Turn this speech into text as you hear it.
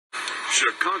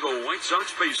Chicago White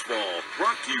Sox baseball,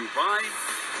 brought to you by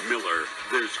Miller.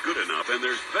 There's good enough and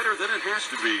there's better than it has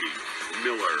to be.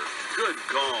 Miller, good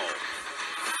call.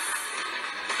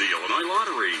 The Illinois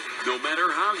Lottery. No matter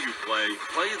how you play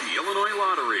the Illinois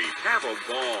Lottery. Have a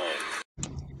ball.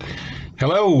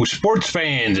 Hello, sports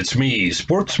fans. It's me,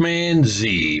 Sportsman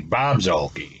Z, Bob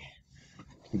Zolke.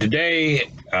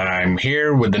 Today, I'm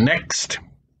here with the next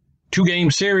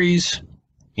two-game series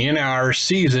in our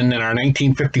season, in our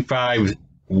 1955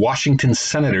 Washington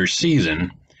Senators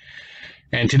season.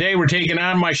 And today we're taking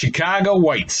on my Chicago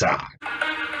White Sox.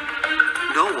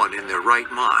 No one in their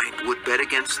right mind would bet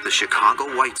against the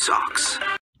Chicago White Sox.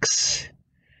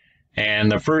 And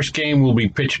the first game will be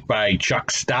pitched by Chuck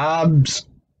Stobbs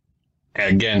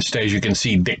against, as you can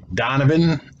see, Dick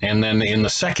Donovan. And then in the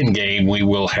second game, we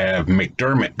will have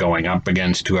McDermott going up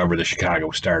against whoever the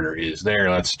Chicago starter is there.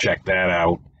 Let's check that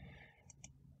out.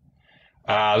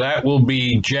 That will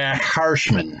be Jack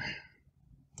Harshman.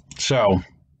 So,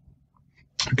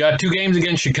 got two games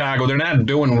against Chicago. They're not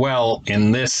doing well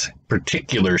in this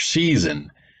particular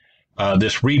season,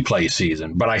 this replay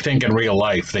season. But I think in real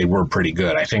life, they were pretty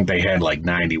good. I think they had like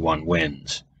 91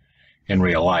 wins in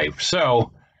real life.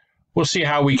 So, we'll see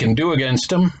how we can do against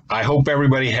them. I hope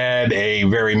everybody had a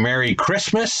very Merry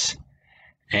Christmas.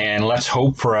 And let's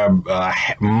hope for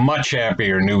a much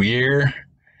happier New Year.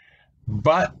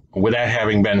 But with that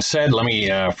having been said, let me,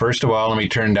 first of all, let me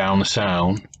turn down the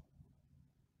sound.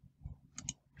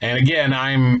 And again,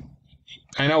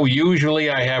 I know usually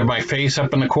I have my face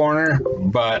up in the corner,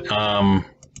 but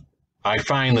I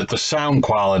find that the sound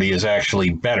quality is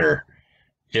actually better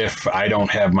if I don't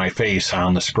have my face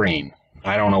on the screen.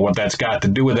 I don't know what that's got to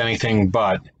do with anything,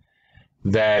 but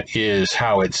that is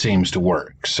how it seems to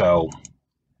work. So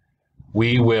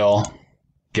we will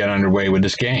get underway with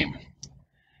this game.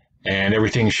 And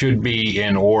everything should be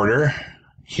in order.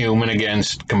 Human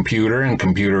against computer, and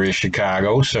computer is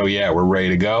Chicago. So yeah, we're ready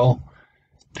to go.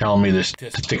 Telling me the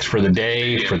statistics for the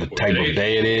day, for the type of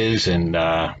day it is, and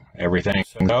everything.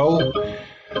 So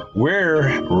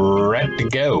we're ready to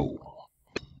go.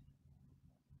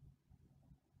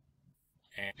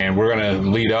 And we're going to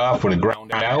lead off with a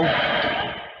ground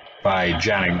out by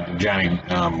Johnny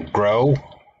Grow.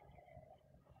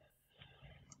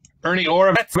 Ernie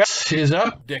Orovitz is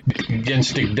up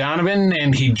against Dick Donovan,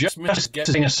 and he just missed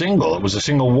getting a single. It was a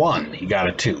single one. He got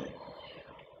a 2.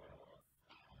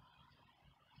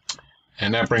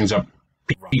 And that brings up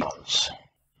Pete Runnels.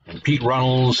 And Pete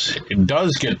Runnels, it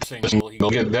does get the single.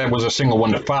 That was a single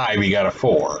 1 to 5. He got a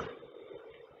 4.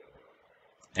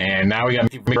 And now we got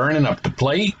McBurnin up the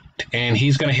plate, and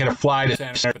he's going to hit a fly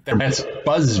to center. That's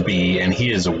Busby, and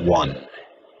he is a 1.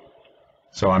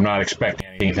 So I'm not expecting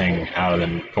anything out of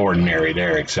the ordinary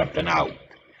there except an out.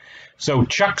 So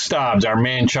Chuck Stobbs, our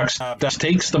man Chuck Stobbs,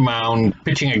 takes the mound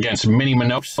pitching against Minnie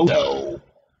Minoso.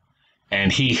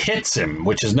 And he hits him,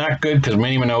 which is not good because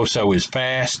Minnie Minoso is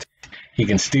fast. He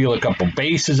can steal a couple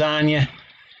bases on you.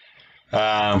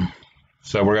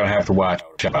 So we're going to have to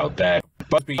watch about that.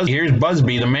 Busby, here's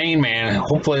Busby, the main man.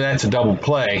 Hopefully that's a double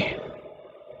play.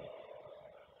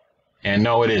 And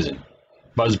no, it isn't.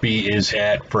 Busby is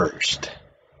at first.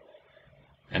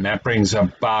 And that brings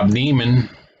up Bob Neiman.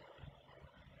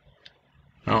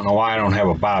 I don't know why I don't have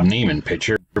a Bob Neiman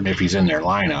pitcher if he's in their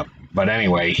lineup. But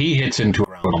anyway, he hits into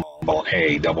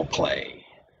a double play.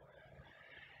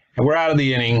 And we're out of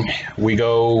the inning. We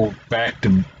go back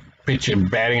to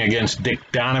batting against Dick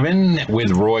Donovan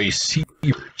with Roy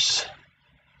Sears.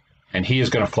 And he is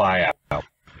going to fly out.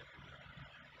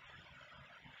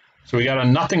 So we got a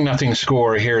 0-0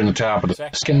 score here in the top of the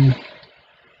second.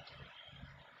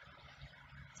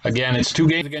 Again, it's 2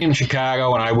 games in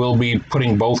Chicago, and I will be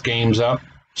putting both games up.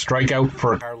 Strikeout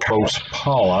for Carlos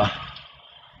Paula.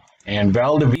 And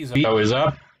Valdivieso is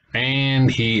up, and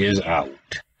he is out.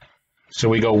 So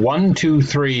we go 1, 2,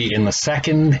 3 in the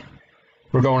second.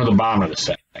 We're going to the bottom of the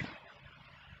second.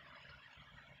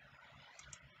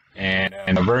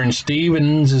 And Vern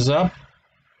Stevens is up.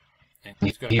 And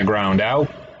he's going to ground out.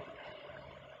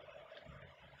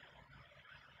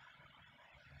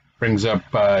 Brings up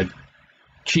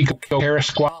Chico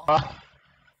Carrasquilla.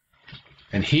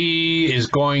 And he is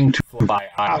going to fly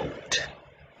out.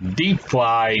 Deep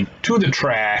fly to the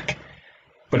track.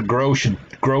 But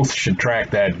Growth should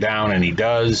track that down, and he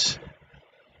does.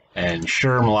 And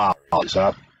Sherm Lawler is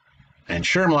up. And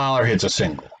Sherm Lawler hits a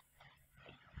single.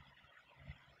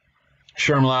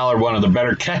 Sherm Lawler, one of the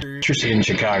better catchers in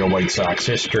Chicago White Sox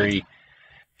history.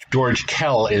 George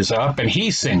Kell is up, and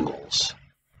he singles.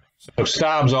 So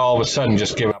Stobbs all of a sudden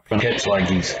just giving up hits like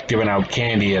he's giving out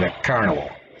candy at a carnival.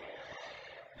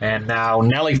 And now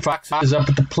Nellie Fox is up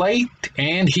at the plate,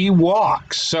 and he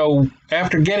walks. So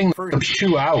after getting the first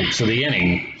 2 outs of the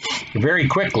inning, very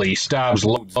quickly Stobbs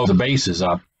loads the bases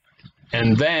up,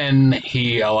 and then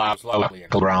he allows a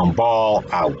ground ball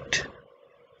out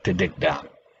to Dick Donovan.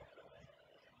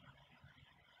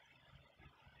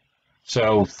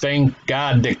 So thank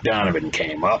God Dick Donovan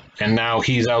came up, and now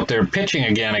he's out there pitching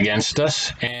again against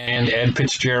us, and Ed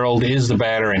Fitzgerald is the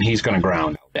batter, and he's going to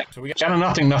ground out. So we got a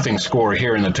 0-0 score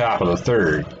here in the top of the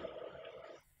third.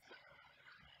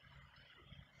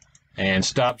 And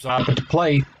Stobbs up at the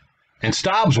plate, and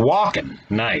Stobbs walking.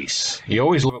 Nice. You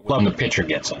always love it when the pitcher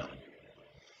gets on.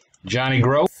 Johnny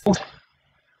Growth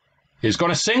is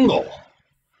going to single.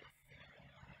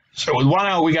 So with 1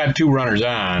 out, we got 2 runners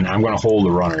on. I'm going to hold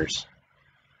the runners.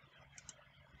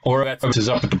 Oravets is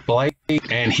up at the plate,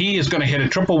 and he is going to hit a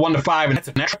triple 1-5, and that's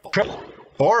a triple.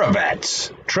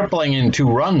 Oravets tripling in 2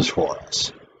 runs for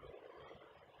us.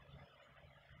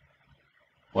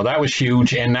 Well, that was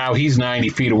huge, and now he's 90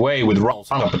 feet away with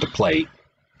Runnels up at the plate,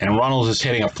 and Runnels is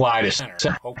hitting a fly to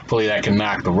center. Hopefully that can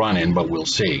knock the run in, but we'll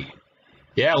see.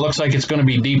 Yeah, it looks like it's going to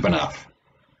be deep enough.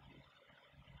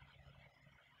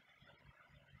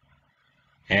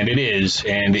 And it is,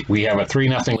 and we have a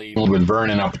 3-0 lead with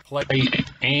Vernon up the plate,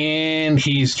 and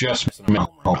he's just missing a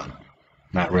home run.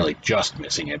 Not really just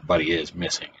missing it, but he is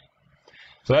missing it.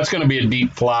 So that's going to be a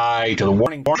deep fly to the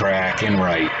warning track in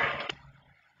right.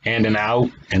 And an out,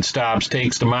 and Stobbs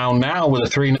takes the mound now with a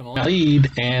 3-0 lead,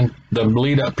 and the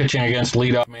lead-up pitching against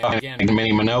lead-up man again,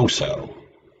 Minnie Minoso,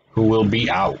 who will be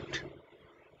out.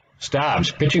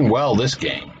 Stobbs pitching well this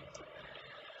game.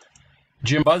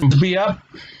 Jim Busby up.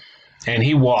 And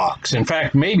he walks. In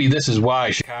fact, maybe this is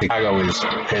why Chicago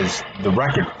is the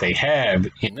record they have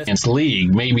in this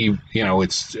league. Maybe, you know,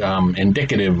 it's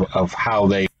indicative of how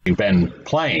they've been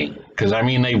playing. Because, I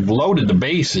mean, they've loaded the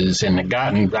bases and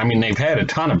they've had a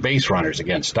ton of base runners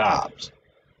against Stobbs.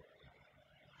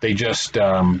 They just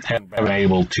haven't been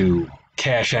able to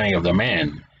cash any of them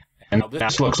in. And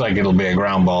this looks like it'll be a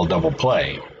ground ball double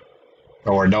play.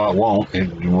 Or no, it won't.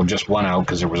 It will just 1 out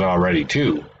because there was already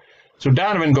 2. So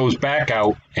Donovan goes back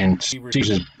out, and Severs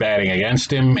is batting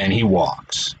against him, and he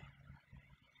walks.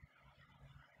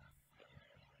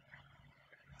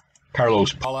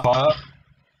 Carlos Paula up,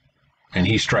 and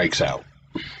he strikes out.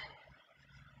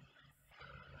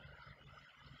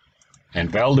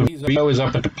 And Valdivia is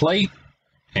up at the plate,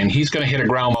 and he's going to hit a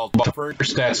ground ball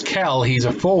first. That's Kell. He's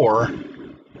a 4.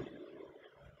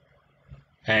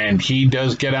 And he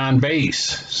does get on base.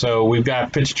 So we've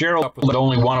got Fitzgerald up with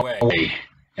only 1 away.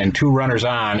 And 2 runners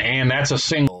on, and that's a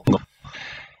single.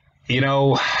 You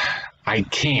know, I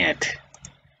can't.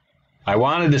 I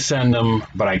wanted to send them,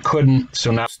 but I couldn't,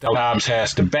 so now Stobbs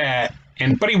has to bat.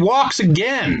 But he walks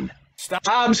again.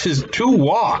 Stobbs has 2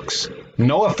 walks,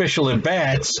 no official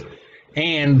at-bats,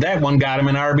 and that one got him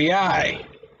an RBI.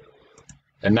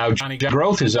 And now Johnny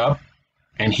Growth is up,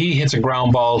 and he hits a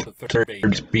ground ball to third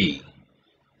base B.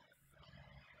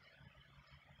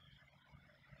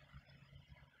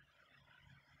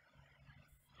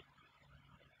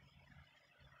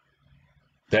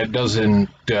 That doesn't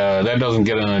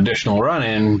get an additional run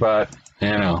in, but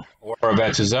you know,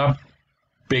 Oravets is up.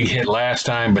 Big hit last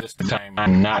time, but this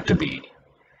time not to be.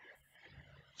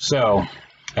 So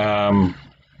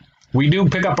we do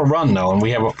pick up a run though, and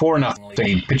we have a 4-0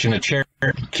 lead pitching to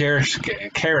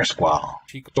Carrasqual,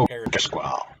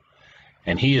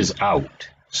 and he is out.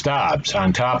 Stobbs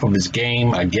on top of his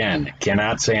game again.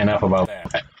 Cannot say enough about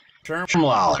that.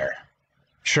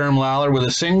 Sherm Lawler with a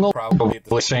single, probably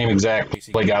the same exact place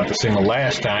he got the single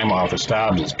last time off of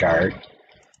Stobbs' card.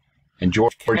 And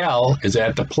George Kell is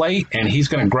at the plate, and he's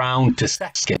going to ground to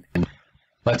second.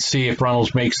 Let's see if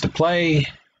Runnels makes the play.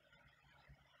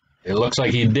 It looks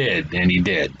like he did, and he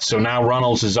did. So now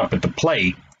Runnels is up at the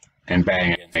plate and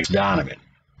batting against Donovan.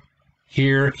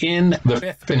 Here in the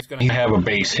 5th, and he's going to have a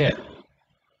base hit.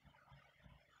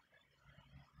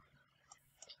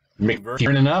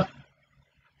 McVernon up.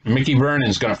 Mickey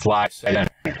Vernon's going to fly center.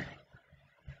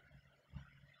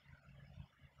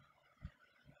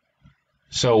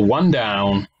 So 1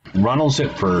 down, Runnels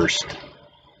at first.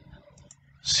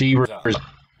 Severs,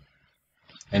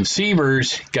 and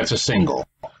Severs gets a single.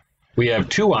 We have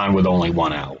 2 on with only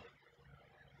 1 out.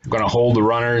 We're going to hold the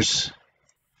runners.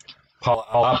 Paula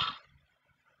up,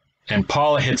 and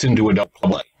Paula hits into a double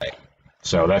play.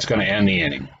 So that's going to end the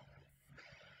inning.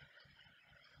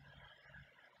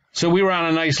 So we were on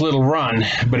a nice little run,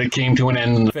 but it came to an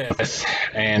end in the 5th,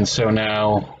 and so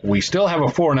now we still have a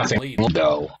 4-0 lead,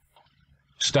 though.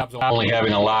 Stobbs only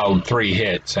having allowed 3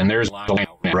 hits, and there's the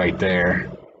line right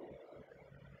there.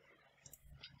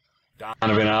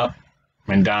 Donovan up,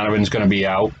 And Donovan's going to be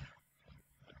out.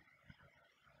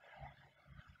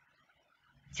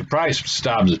 Surprised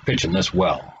Stobbs is pitching this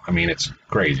well. I mean, it's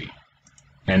crazy.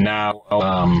 And now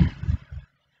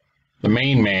the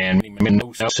main man,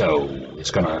 Minoso,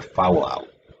 is going to foul out.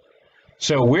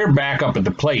 So we're back up at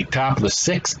the plate, top of the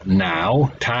 6th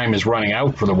now. Time is running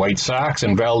out for the White Sox,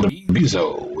 and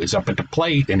Valdivieso is up at the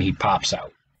plate, and he pops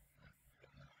out.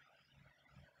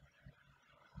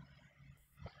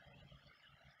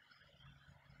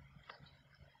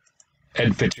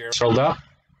 Ed Fitzgerald up.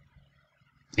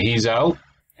 He's out.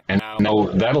 And now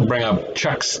that'll bring up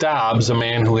Chuck Stobbs, a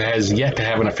man who has yet to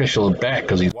have an official at bat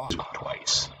because he's walked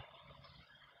twice.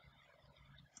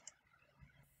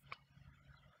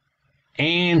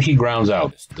 And he grounds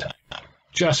out this time.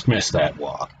 Just missed that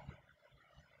walk.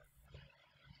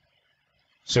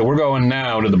 So we're going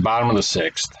now to the bottom of the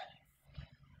 6th.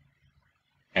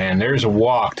 And there's a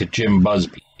walk to Jim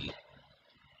Busby.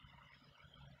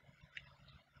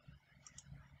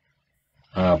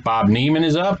 Bob Neiman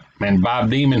is up, and Bob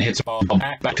Neiman hits a ball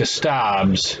back to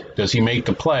Stobbs. Does he make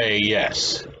the play?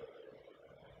 Yes.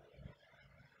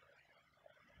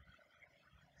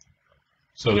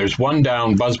 So there's one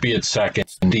down, Busby at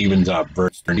second, and Stevens up.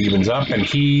 Stevens up, and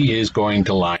he is going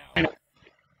to line up.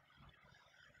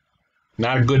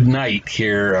 Not a good night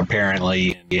here,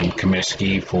 apparently, in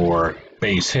Comiskey for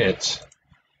base hits.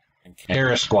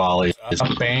 Carrasquale is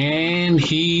up, and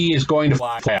he is going to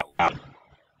fly out.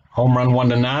 Home run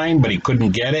 1-9, but he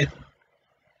couldn't get it.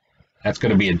 That's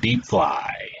going to be a deep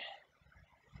fly.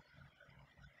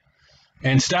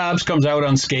 And Stobbs comes out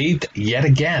unscathed yet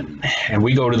again. And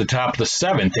we go to the top of the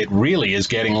 7th. It really is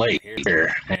getting late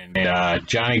here. And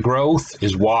Johnny Groth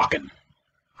is walking.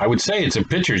 I would say it's a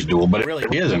pitcher's duel, but it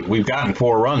really isn't. We've gotten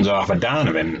 4 runs off of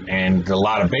Donovan and a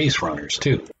lot of base runners,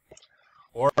 too.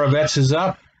 Oravets is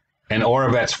up, and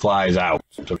Oravets flies out.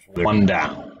 So 1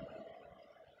 down.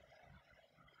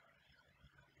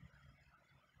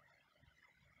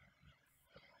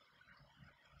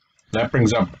 That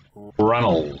brings up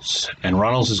Runnels, and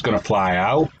Runnels is going to fly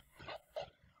out.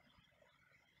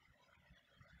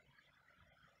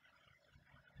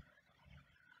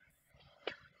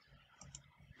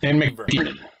 And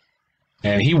McVernon,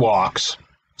 and he walks.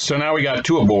 So now we got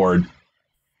 2 aboard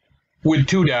with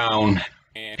 2 down,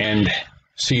 and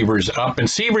Severs up. And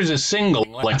Severs is single.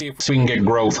 Let's see if we can get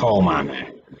Groth home on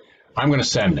that. I'm going to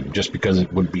send him just because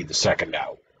it would be the 2nd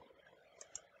out.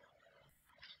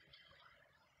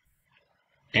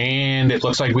 And it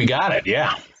looks like we got it,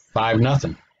 yeah.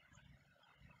 5-0.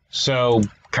 So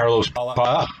Carlos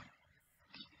up,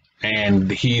 and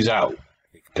he's out.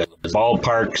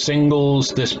 Ballpark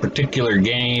singles this particular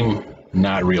game,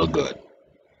 not real good.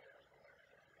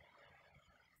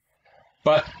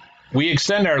 But we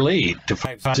extend our lead to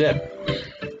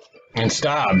 5-zip. And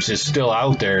Stobbs is still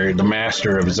out there, the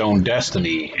master of his own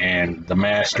destiny, and the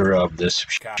master of this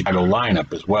Chicago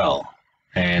lineup as well.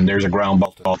 And there's a ground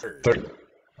ball to third.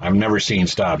 I've never seen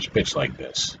Stobbs pitch like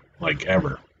this, like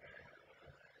ever.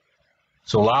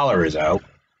 So Lawler is out,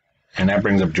 and that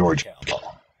brings up George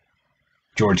Kell.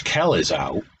 George Kell is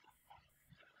out.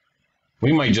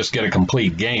 We might just get a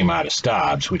complete game out of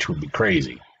Stobbs, which would be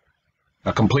crazy.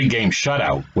 A complete game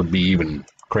shutout would be even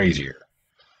crazier.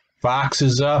 Fox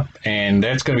is up, and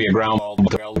that's going to be a ground ball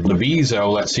to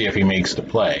Valdivieso. Let's see if he makes the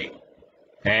play.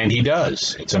 And he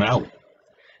does. It's an out.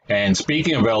 And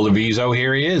speaking of Valdivieso,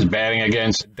 here he is batting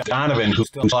against Donovan, who's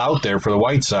still out there for the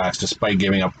White Sox despite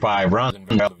giving up 5 runs. And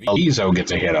Valdivieso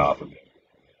gets a hit off of him.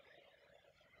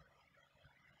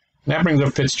 That brings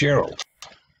up Fitzgerald.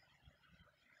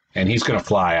 And he's going to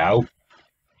fly out.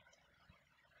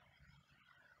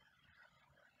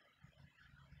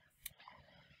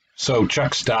 So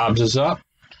Chuck Stobbs is up.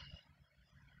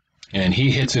 And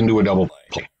he hits into a double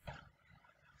play.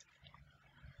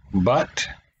 But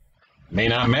may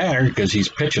not matter because he's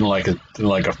pitching like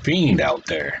a fiend out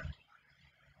there.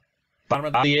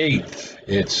 Bottom of the 8th,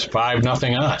 it's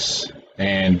 5-0 us.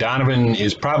 And Donovan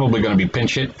is probably going to be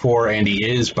pinch hit for, and he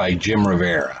is, by Jim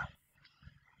Rivera.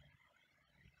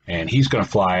 And he's going to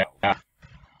fly out.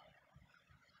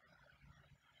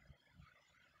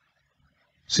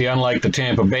 See, unlike the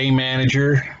Tampa Bay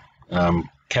manager,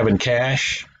 Kevin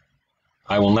Cash,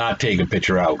 I will not take a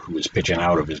pitcher out who is pitching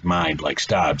out of his mind like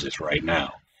Stobbs is right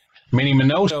now. Manny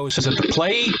Minoso is at the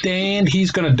plate, and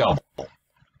he's going to double.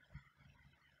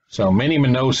 So Manny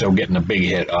Minoso getting a big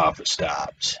hit off of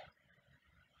Stobbs.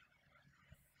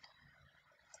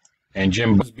 And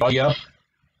Jim Busby up.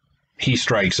 He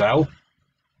strikes out.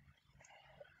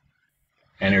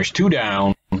 And there's 2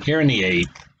 down here in the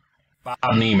 8th. Bob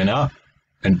Neiman up.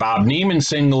 And Bob Neiman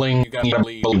singling. You got to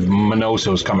believe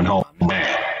Minoso's coming home.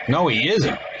 Man. No, he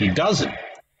isn't. He doesn't.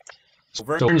 So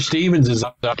Vern Stevens is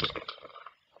up.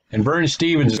 And Vern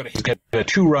Stevens is going to get a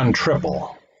 2-run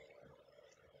triple.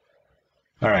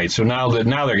 All right, so now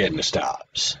they're getting the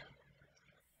stops.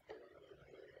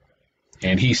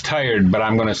 And he's tired, but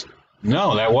I'm going to...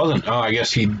 No, that wasn't... Oh, I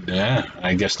guess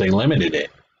I guess they limited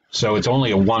it. So it's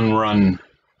only a 1-run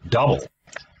double.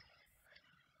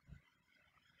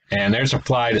 And there's a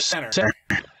fly to center.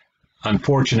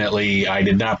 Unfortunately, I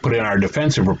did not put in our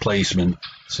defensive replacement,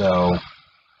 so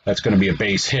that's going to be a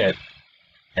base hit.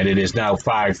 And it is now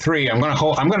 5-3.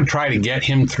 I'm going to try to get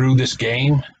him through this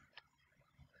game,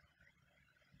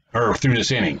 or through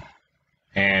this inning.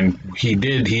 And he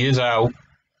did. He is out.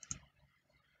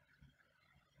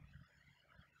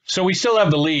 So we still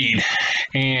have the lead,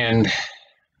 and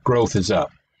growth is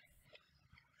up.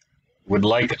 Would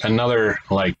like another,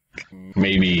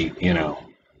 maybe,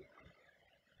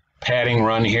 padding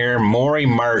run here. Maury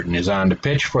Martin is on to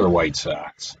pitch for the White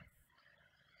Sox.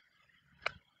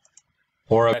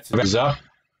 Horowitz is up,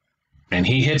 and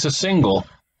he hits a single.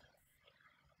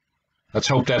 Let's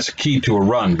hope that's a key to a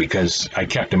run, because I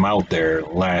kept him out there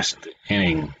last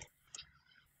inning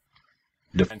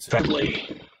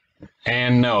defensively.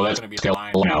 And no, that's going to be a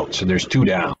line out, so there's 2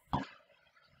 down.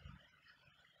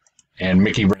 And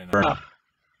Mickey Vernon up.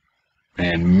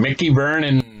 And Mickey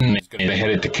Vernon is going to hit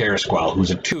it to Carrasquel,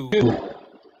 who's a 2,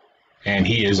 and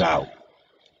he is out.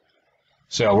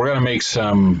 So we're going to make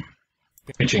some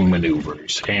pitching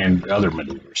maneuvers and other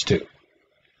maneuvers too.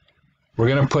 We're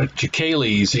going to put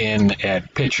Chikales in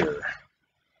at pitcher.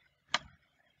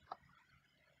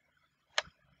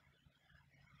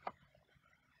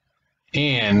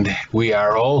 And we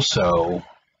are also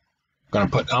going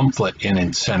to put Umflett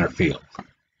in center field.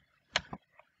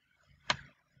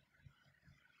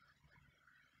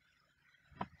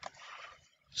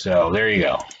 So there you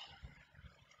go.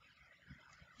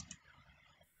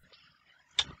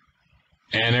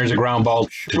 And there's a ground ball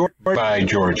short by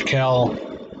George Kell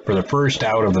for the first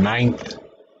out of the 9th.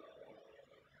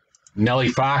 Nelly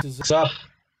Fox is up.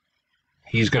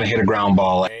 He's going to hit a ground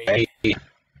ball.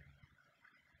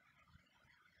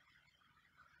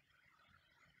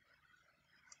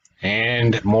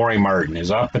 And Maury Martin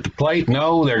is up at the plate.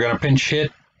 No, they're going to pinch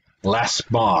hit Les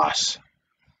Moss.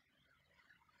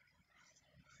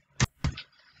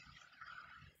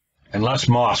 And Les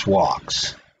Moss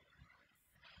walks.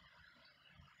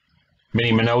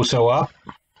 Minnie Minoso up.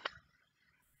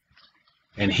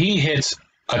 And he hits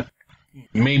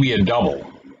maybe a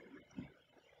double.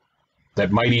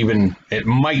 That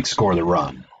might score the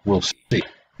run. We'll see.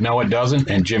 No, it doesn't.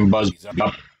 And Jim Busby's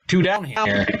up 2 down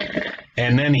here.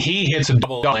 And then he hits a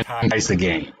double and ties the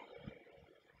game.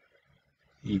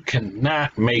 You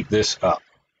cannot make this up.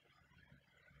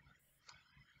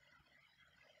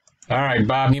 All right,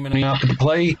 Bob Neiman up at the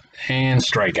plate and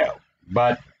strikeout.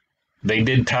 But they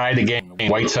did tie the game. The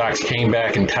White Sox came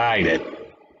back and tied it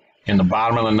in the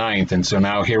bottom of the 9th. And so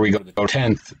now here we go to the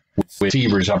 10th with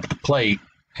Severs up at the plate,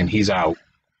 and he's out.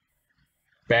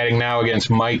 Batting now against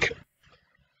Mike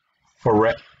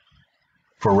Forales?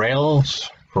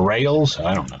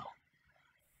 I don't know.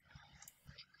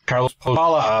 Carlos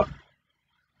Paula up.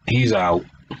 He's out.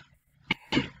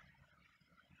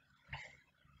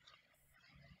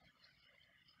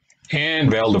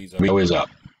 And Valdivia is up.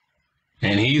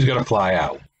 And he's going to fly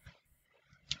out.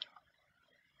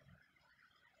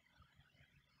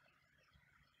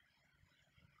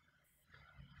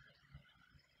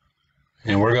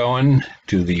 And we're going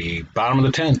to the bottom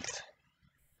of the 10th.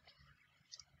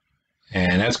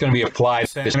 And that's going to be a fly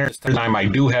center. This time I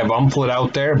do have Umflett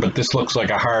out there, but this looks like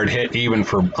a hard hit even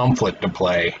for Umflett to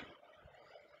play.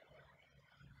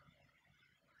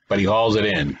 But he hauls it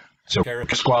in. So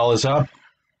Carrasquel is up.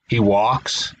 He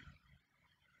walks.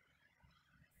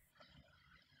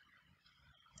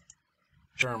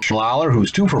 Lawler,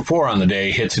 who's 2 for 4 on the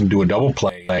day, hits into a double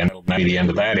play, and it'll be the end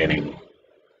of that inning.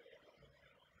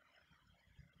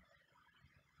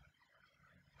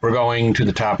 We're going to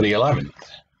the top of the 11th.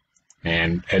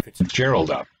 And Ed Fitzgerald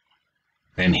up.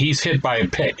 And he's hit by a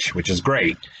pitch, which is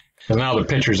great. Because now the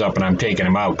pitcher's up and I'm taking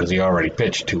him out because he already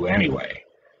pitched 2 anyway.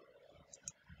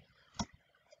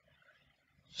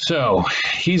 So,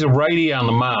 he's a righty on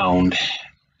the mound.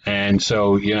 And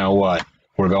so, you know what?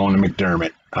 We're going to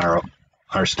McDermott,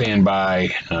 our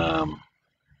standby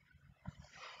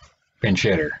pinch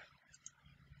hitter.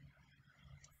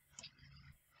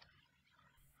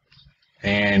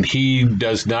 And he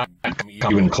does not come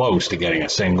even close to getting a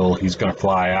single. He's going to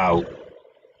fly out.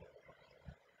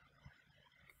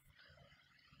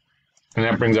 And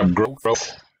that brings up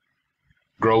Growth.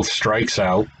 Growth strikes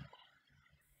out.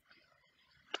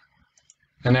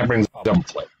 And that brings up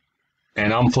Umflett.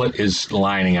 And Umflett is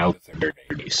lining out the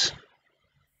base.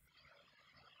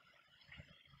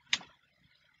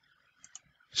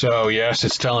 So, yes,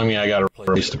 it's telling me I got to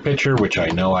replace the pitcher, which I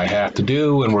know I have to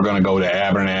do, and we're going to go to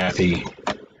Abernathy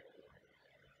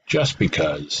just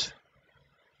because.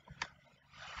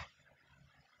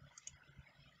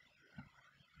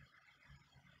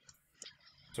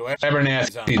 So,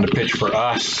 Abernathy's on the pitch for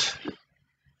us.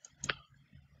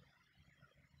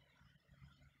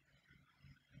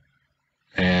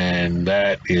 And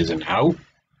that is an out.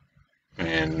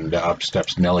 And up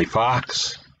steps Nellie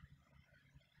Fox,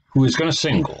 who is going to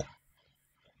single.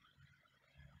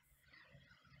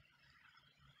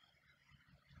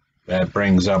 That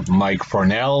brings up Mike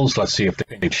Fornells. Let's see if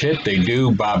they pinch hit. They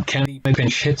do. Bob Kennedy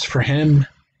pinch hits for him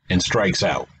and strikes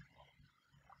out.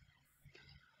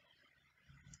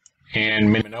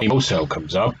 And Minoso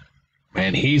comes up,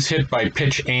 and he's hit by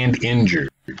pitch and injured.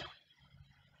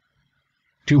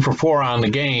 2 for 4 on the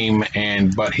game,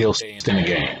 but he'll stay in the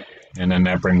game. And then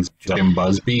that brings up Jim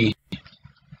Busby.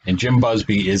 And Jim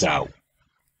Busby is out.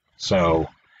 So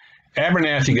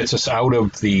Abernathy gets us out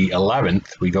of the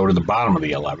 11th. We go to the bottom of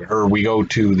the 11th, or we go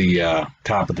to the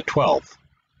top of the 12th.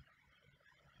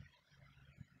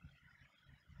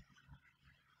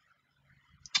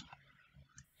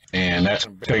 And that's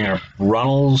putting up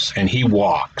Runnels, and he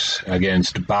walks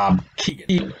against Bob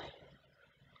Keegan.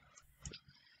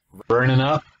 Vernon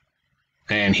up,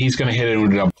 and he's going to hit it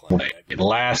with a double play. The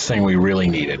last thing we really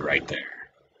needed right there.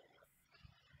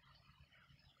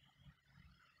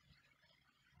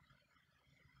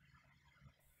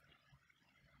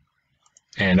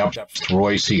 And up to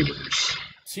Roy Sievers.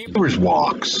 Sievers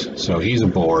walks, so he's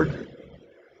aboard.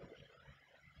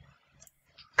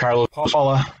 Carlos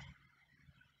Paula,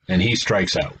 and he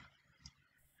strikes out.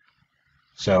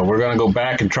 So we're going to go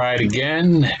back and try it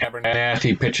again.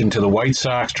 Abernathy pitching to the White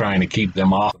Sox, trying to keep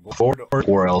them off the board,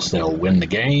 or else they'll win the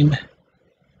game.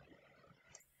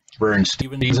 Vern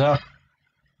Stevens up.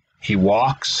 He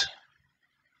walks.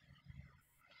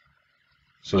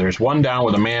 So there's one down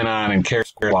with a man on and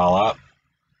Carswell up.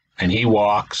 And he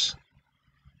walks.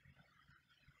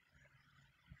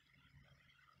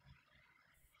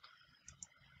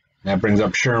 That brings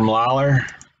up Sherm Lawler.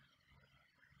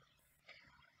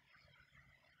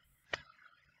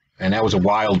 And that was a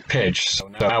wild pitch, so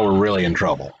now we're really in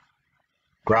trouble.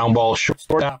 Ground ball short.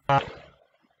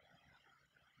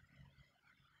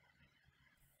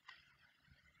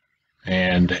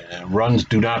 And runs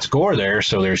do not score there,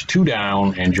 so there's 2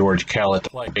 down and George Kell at the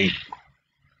plate.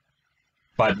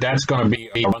 But that's going to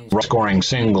be a run-scoring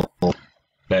single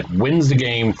that wins the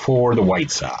game for the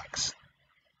White Sox.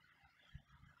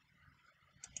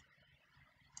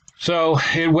 So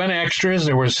it went extras.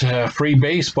 There was free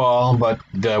baseball, but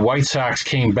the White Sox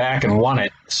came back and won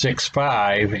it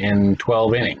 6-5 in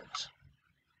 12 innings.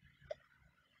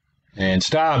 And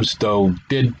Stobbs, though,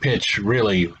 did pitch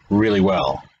really, really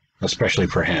well, especially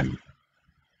for him.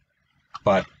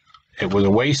 But it was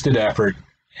a wasted effort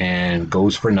and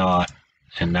goes for naught.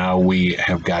 And now we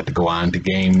have got to go on to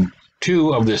game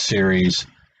 2 of this series,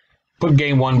 put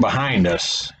game 1 behind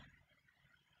us,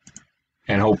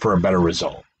 and hope for a better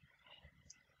result.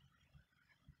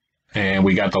 And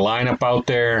we got the lineup out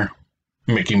there,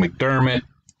 Mickey McDermott,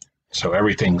 so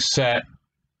everything's set.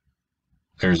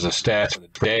 There's the stats for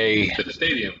today. To the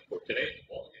stadium for today's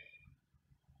ball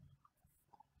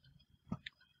game.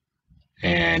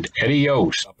 And Eddie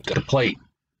Yost up at the plate.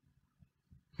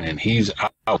 And he's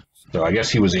out. So I guess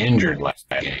he was injured last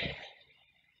game. I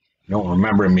don't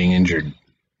remember him being injured.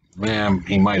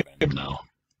 He might have been now.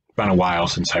 It's been a while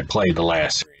since I played the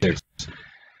last series.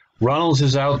 Runnels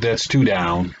is out. That's 2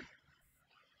 down.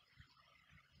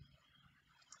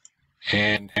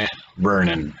 And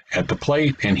Vernon at the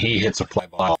plate, and he hits a fly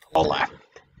ball left.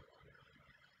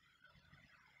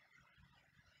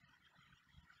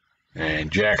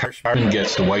 And Jack Hartman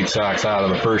gets the White Sox out of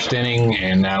the first inning,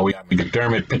 and now we got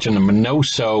McDermott pitching to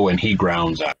Minoso, and he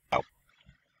grounds out.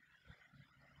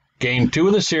 Game 2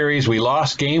 of the series, we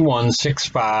lost game 1,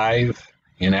 6-5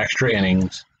 in extra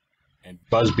innings, and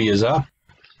Busby is up,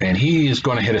 and he is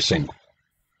going to hit a single.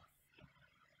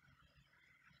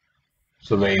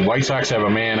 So the White Sox have a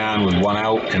man on with 1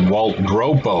 out, and Walt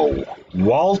Dropo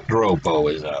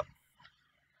is up.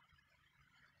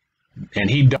 And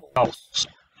he doubles.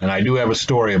 And I do have a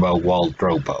story about Walt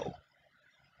Dropo.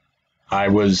 I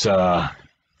was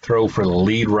throw for the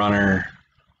lead runner.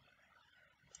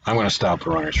 I'm going to stop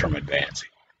the runners from advancing.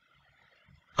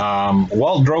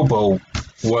 Walt Dropo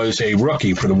was a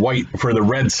rookie for the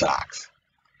Red Sox.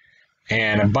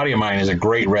 And a buddy of mine is a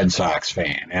great Red Sox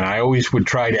fan. And I always would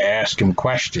try to ask him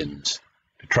questions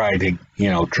to try to,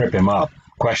 trip him up.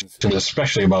 Questions,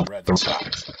 especially about the Red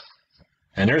Sox.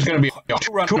 And there's going to be a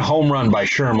 2-run home run by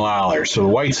Sherm Lawler, so the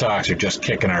White Sox are just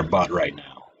kicking our butt right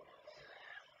now.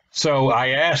 So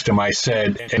I asked him, I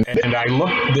said, and I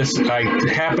looked this, I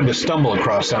happened to stumble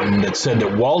across something that said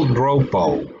that Walt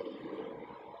Dropo,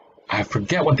 I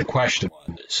forget what the question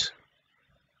was,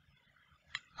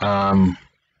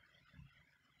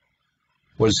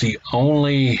 was the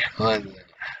only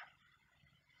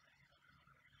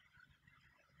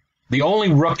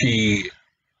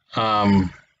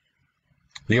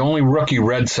rookie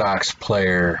Red Sox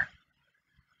player,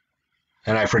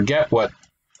 and I forget what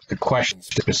the question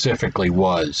specifically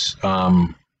was.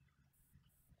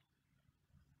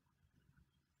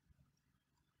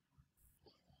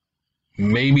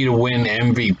 Maybe to win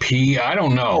MVP, I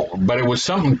don't know, but it was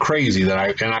something crazy that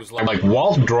I was like,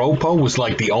 Walt Dropo was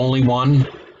like the only one.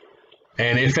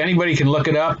 And if anybody can look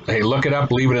it up, hey, look it up,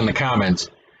 leave it in the comments.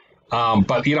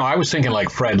 But I was thinking like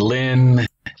Fred Lynn,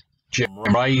 Jim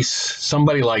Rice,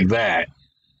 somebody like that.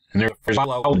 And there's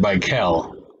followed by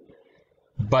Kell.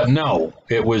 But no,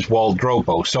 it was Walt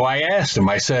Dropo. So I asked him,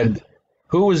 I said,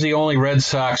 who was the only Red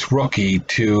Sox rookie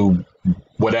to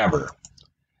whatever?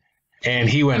 And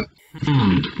he went,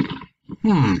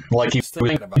 like he was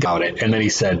thinking about it. And then he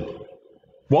said,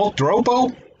 Walt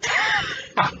Dropo?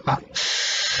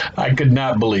 I could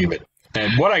not believe it.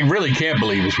 And what I really can't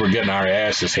believe is we're getting our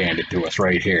asses handed to us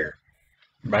right here.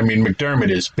 I mean,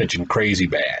 McDermott is pitching crazy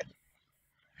bad.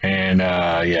 And,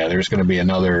 there's going to be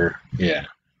another,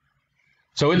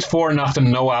 So it's 4-0,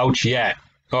 no outs yet.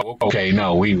 Oh, okay,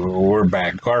 no, we're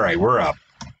back. All right, we're up.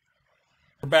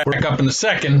 We're back up in the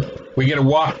second. We get a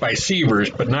walk by Severs,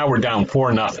 but now we're down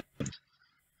 4-0.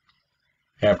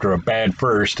 After a bad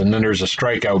first, and then there's a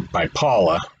strikeout by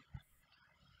Paula.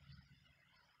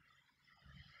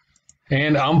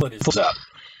 And Umflett is up.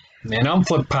 And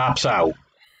Umflett pops out.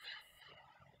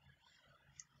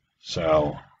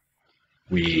 So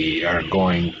we are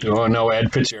going, oh no,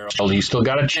 Ed Fitzgerald, he's still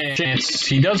got a chance.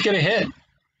 He does get a hit.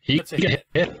 He gets a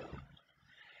hit.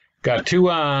 Got 2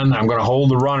 on. I'm going to hold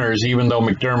the runners, even though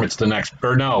McDermott's the next,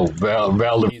 or no,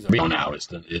 Valdivino now is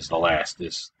the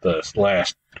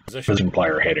last position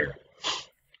player hitter.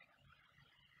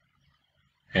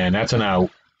 And that's an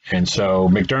out. And so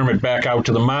McDermott back out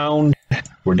to the mound.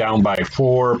 We're down by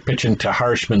 4, pitching to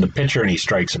Harshman, the pitcher, and he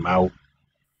strikes him out.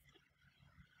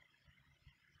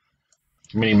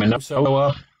 Minnie Minoso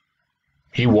up.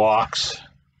 He walks.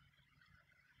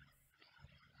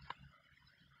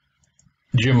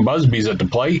 Jim Busby's at the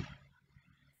plate.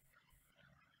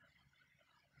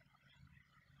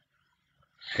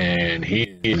 And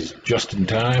he is just in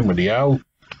time with the out.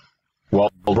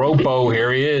 Well, Dropo,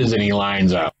 here he is, and he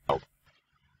lines out.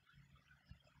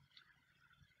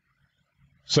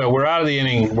 So we're out of the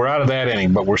inning. We're out of that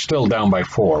inning, but we're still down by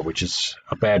 4, which is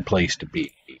a bad place to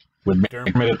be. With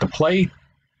McDermott at the plate,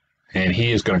 and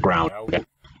he is going to ground out.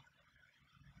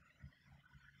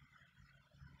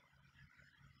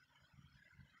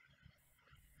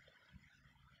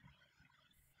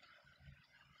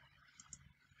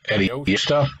 Eddie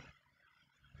Osta,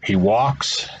 he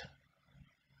walks.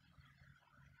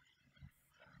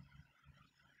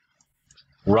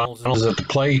 Runs at the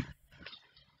plate,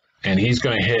 and he's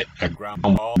going to hit a ground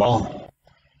ball.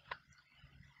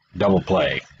 Double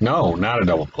play. No, not a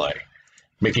double play.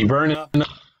 Mickey Vernon,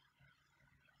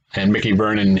 and Mickey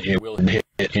Vernon, it will hit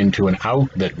into an out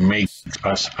that makes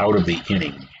us out of the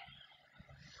inning.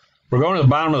 We're going to the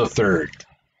bottom of the third.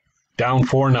 Down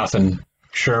 4-0.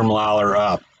 Sherm Lawler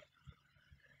up.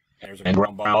 There's a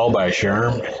ground ball by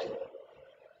Sherm.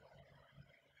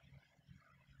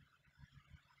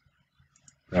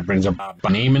 That brings up Bob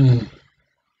Neiman.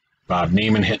 Bob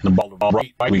Neiman hitting the ball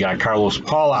right. We got Carlos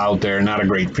Paula out there. Not a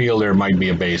great fielder. Might be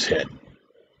a base hit.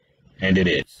 And it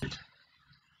is.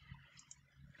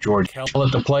 George Kell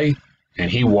at the plate.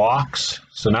 And he walks.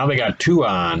 So now they got 2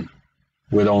 on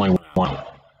with only 1.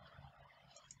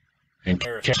 And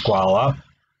Casquale up.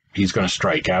 He's going to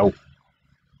strike out.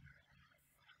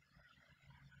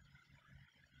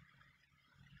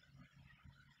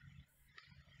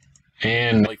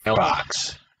 And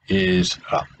Fox is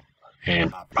up.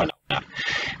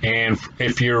 And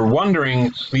if you're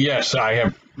wondering, yes, I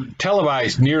have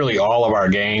televised nearly all of our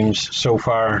games so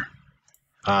far.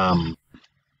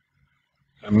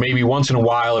 Maybe once in a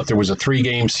while, if there was a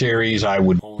 3-game series, I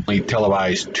would only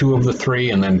televise 2 of the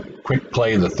 3 and then quick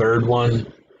play the 3rd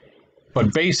one.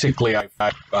 But basically,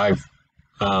 I've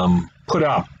put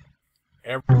up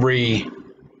every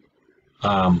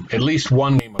at least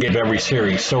one game of every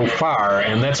series so far,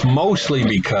 and that's mostly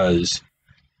because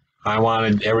I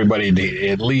wanted everybody to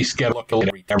at least get a look at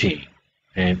every team.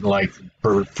 And like,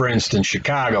 for instance,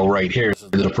 Chicago right here is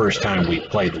the first time we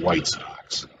played the White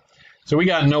Sox. So we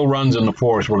got no runs in the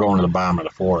fourth. We're going to the bottom of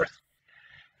the fourth.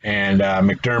 And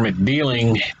McDermott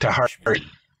dealing to Hardy.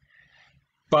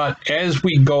 But as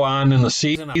we go on in the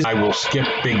season, I will skip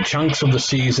big chunks of the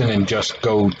season and just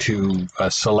go to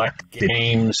select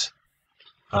games.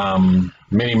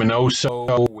 Minnie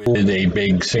Minoso with a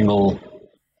big single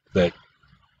that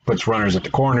puts runners at the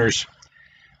corners.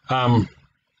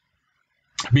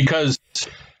 Because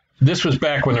this was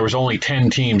back when there was only 10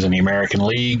 teams in the American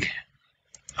League.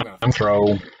 I'm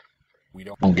throw. We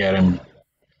don't get him.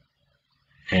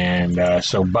 And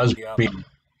so Busby.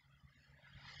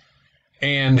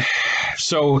 And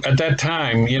so at that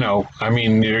time, you know, I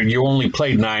mean, you only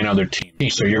played 9 other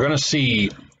teams. So you're going to see,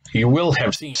 you will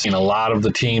have seen a lot of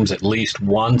the teams at least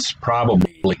once,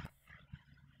 probably,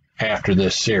 after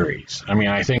this series. I mean,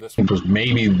 I think this was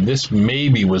maybe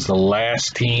was the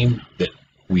last team that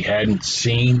we hadn't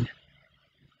seen.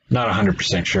 Not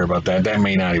 100% sure about that. That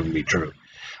may not even be true.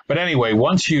 But anyway,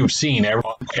 once you've seen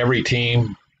every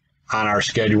team on our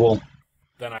schedule,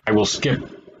 then I will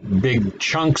skip big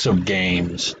chunks of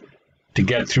games to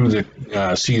get through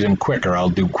the season quicker. I'll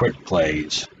do quick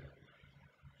plays,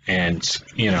 and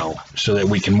you know, so that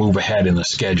we can move ahead in the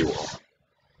schedule.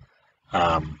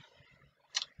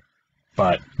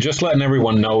 But just letting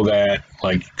everyone know that,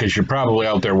 like, because you're probably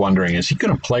out there wondering, is he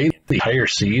going to play the entire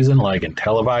season, like, and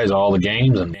televise all the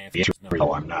games? And the answer is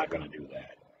no, I'm not going to do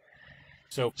that.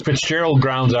 So Fitzgerald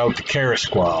grounds out to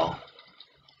Carrasqual.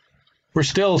 We're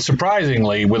still,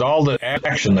 surprisingly, with all the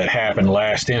action that happened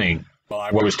last inning, while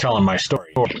I was telling my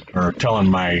story, or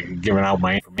giving out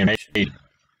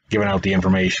the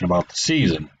information about the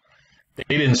season,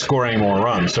 they didn't score any more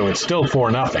runs, so it's still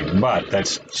 4-0, but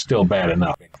that's still bad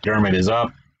enough. Dermott is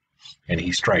up, and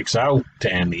he strikes out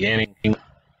to end the inning.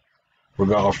 We're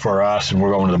going for us, and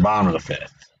we're going to the bottom of the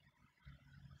fifth.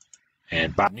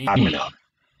 And Bob Neiman up.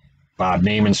 Bob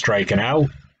Neiman striking out.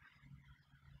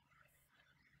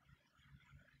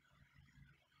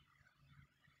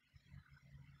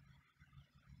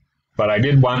 But I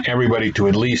did want everybody to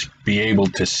at least be able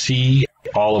to see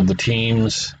all of the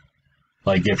teams.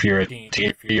 Like if you're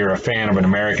a fan of an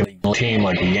American team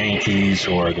like the Yankees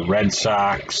or the Red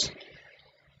Sox.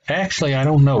 Actually, I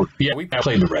don't know. Yeah, we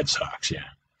played the Red Sox, yeah.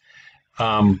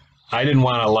 I didn't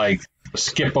want to like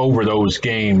skip over those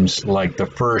games like the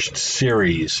first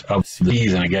series of the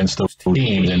season against those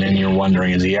teams, and then you're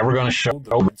wondering, is he ever going to show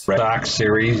the Red Sox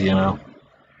series, you know?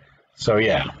 So,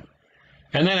 yeah.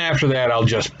 And then after that, I'll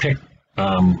just pick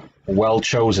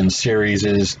well-chosen series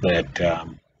that,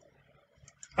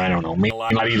 I don't know, maybe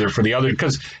not either for the other,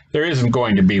 because there isn't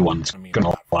going to be one that's going to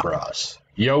apply for us.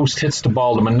 Yost hits the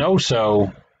ball to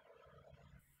Minoso,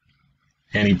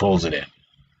 and he pulls it in.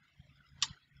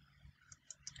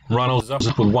 Runnels up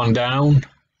with one down.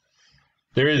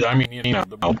 There is, I mean, you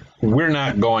know, we're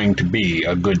not going to be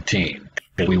a good team.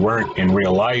 We weren't in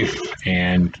real life,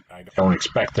 and I don't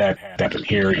expect that to happen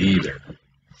here either.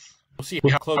 We'll see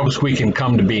how close we can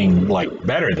come to being, like,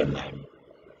 better than them.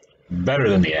 Better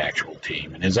than the actual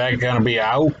team. And is that going to be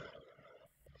out?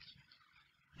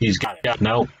 He's got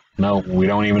no, we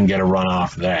don't even get a run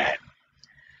off that.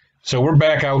 So we're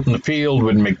back out in the field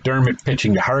with McDermott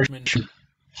pitching to Harshman.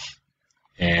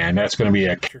 And that's going to be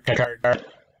a card.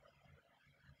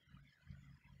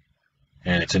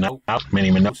 And it's an out.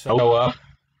 Minnie Minoso up.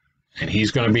 And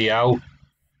he's going to be out.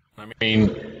 I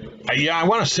mean, yeah, I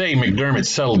want to say McDermott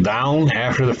settled down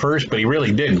after the first, but he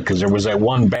really didn't, because there was that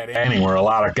one bad inning where a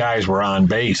lot of guys were on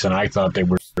base, and I thought they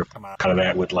were come out of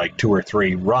that with like 2 or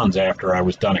 3 runs after I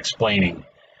was done explaining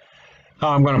how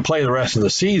I'm going to play the rest of the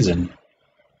season.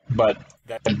 But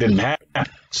that didn't happen,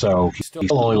 so he's still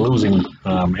only losing.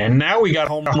 And now we got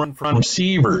home run from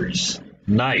Severs.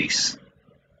 Nice.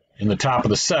 In the top of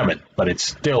the 7th, but it's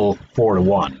still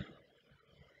 4-1.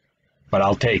 But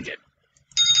I'll take it.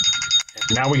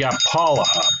 Now we got Paula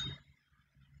up.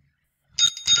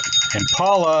 And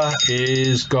Paula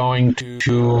is going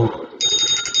to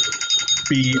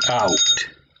be out.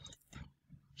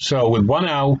 So with 1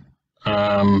 out,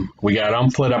 we got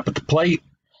Umflett up at the plate.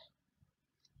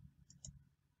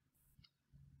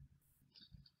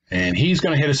 And he's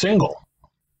going to hit a single.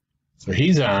 So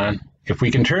he's on. If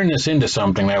we can turn this into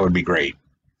something, that would be great.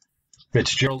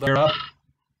 Fitzgerald up.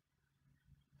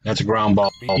 That's a ground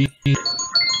ball.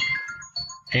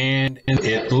 And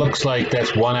it looks like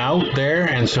that's 1 out there.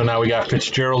 And so now we got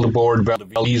Fitzgerald aboard,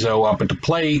 Valizo up at the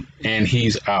plate, and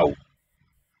he's out.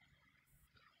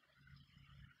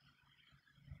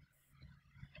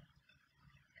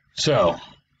 So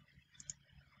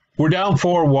we're down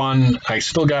 4-1. I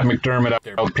still got McDermott up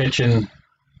there pitching.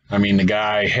 I mean, the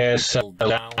guy has settled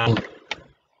down.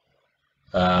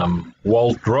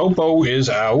 Walt Dropo is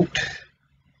out.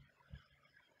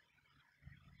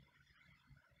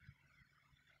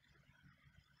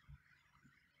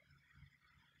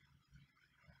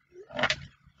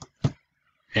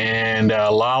 And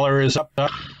Lawler is up.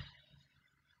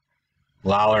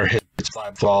 Lawler hits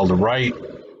fly ball to right.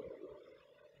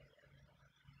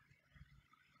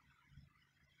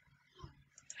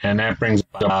 And that brings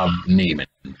Bob Neiman.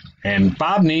 And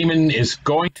Bob Neiman is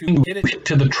going to hit it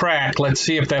to the track. Let's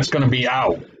see if that's going to be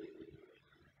out.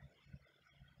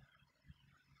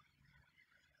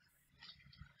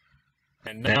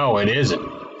 And no, it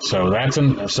isn't.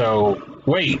 So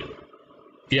wait.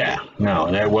 Yeah,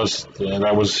 no, that was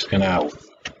an out.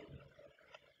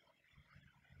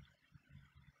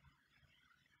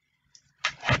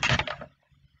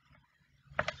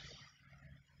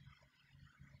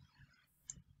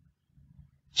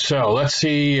 So let's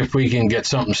see if we can get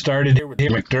something started here with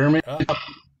McDermott up.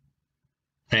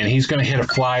 And he's going to hit a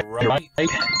fly right.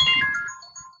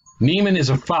 Neiman is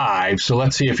a 5, so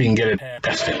let's see if he can get it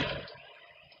tested.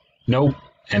 Nope.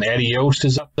 And Eddie Yost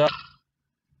is up.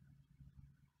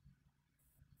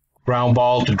 Ground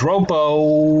ball to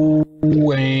Dropo,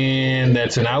 and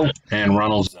that's an out. And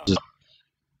Runnels is up.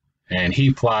 And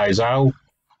he flies out.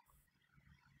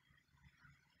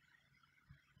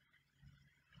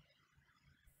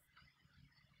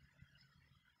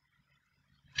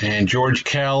 And George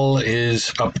Kell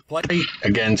is up to play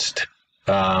against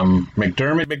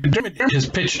McDermott. McDermott has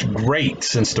pitched great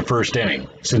since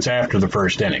after the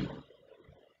first inning.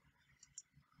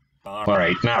 All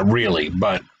right, not really,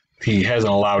 but he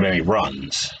hasn't allowed any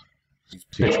runs. He's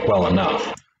pitched well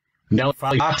enough. Nelly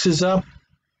Fox is up.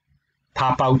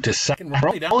 Pop out to second. We're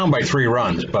only down by 3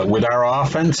 runs, but with our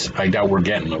offense, I doubt we're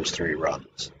getting those 3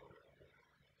 runs.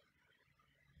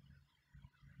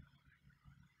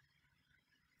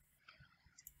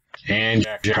 And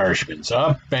Jack Harshman's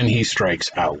up, and he strikes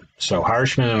out. So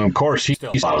Harshman, and of course, he's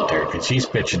still out there because he's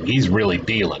pitching. He's really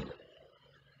dealing.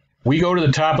 We go to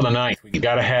the top of the 9th. We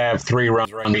got to have 3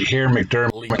 runs right here.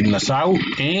 McDermott leading us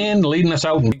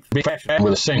out in big fashion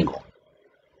with a single.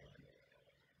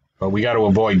 But we got to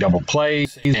avoid double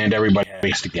plays, and everybody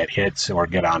has to get hits or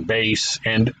get on base.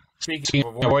 And speaking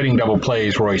of avoiding double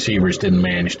plays, Roy Sievers didn't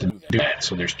manage to do that.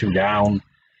 So there's 2 down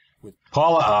with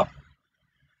Paula up,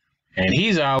 and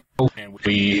he's out. And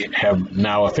we have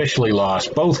now officially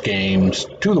lost both games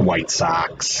to the White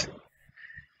Sox.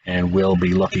 And we'll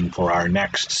be looking for our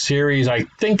next series. I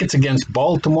think it's against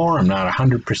Baltimore. I'm not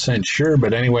 100% sure.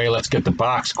 But anyway, let's get the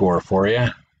box score for you.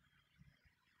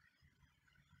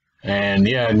 And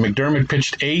yeah, McDermott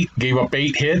pitched 8, gave up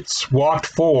 8 hits, walked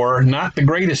 4. Not the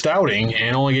greatest outing,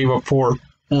 and only gave up 4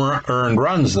 earned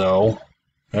runs, though.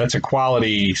 That's a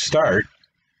quality start.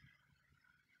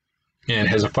 And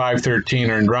has a .513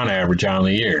 earned run average on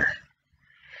the year.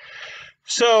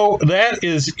 So that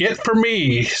is it for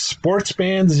me. Sports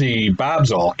Fan Z, Bob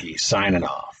Zolke, signing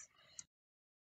off.